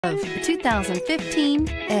Of 2015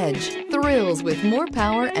 Edge. Thrills with more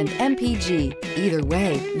power and MPG. Either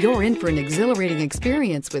way, you're in for an exhilarating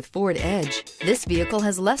experience with Ford Edge. This vehicle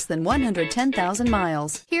has less than 110,000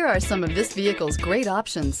 miles. Here are some of this vehicle's great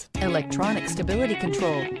options: electronic stability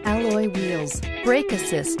control, alloy wheels, brake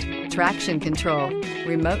assist, traction control,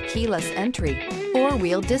 remote keyless entry,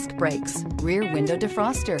 four-wheel disc brakes, rear window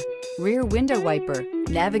defroster, rear window wiper,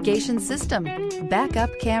 navigation system, backup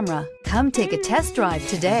camera. Come take a test drive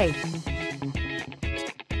today.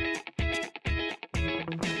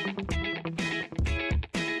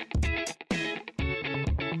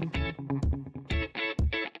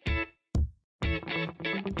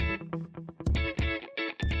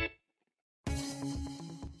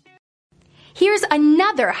 Here's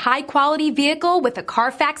another high-quality vehicle with a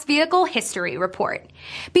Carfax Vehicle History Report.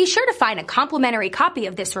 Be sure to find a complimentary copy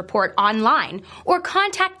of this report online or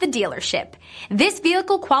contact the dealership. This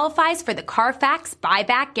vehicle qualifies for the Carfax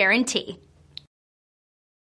Buyback Guarantee.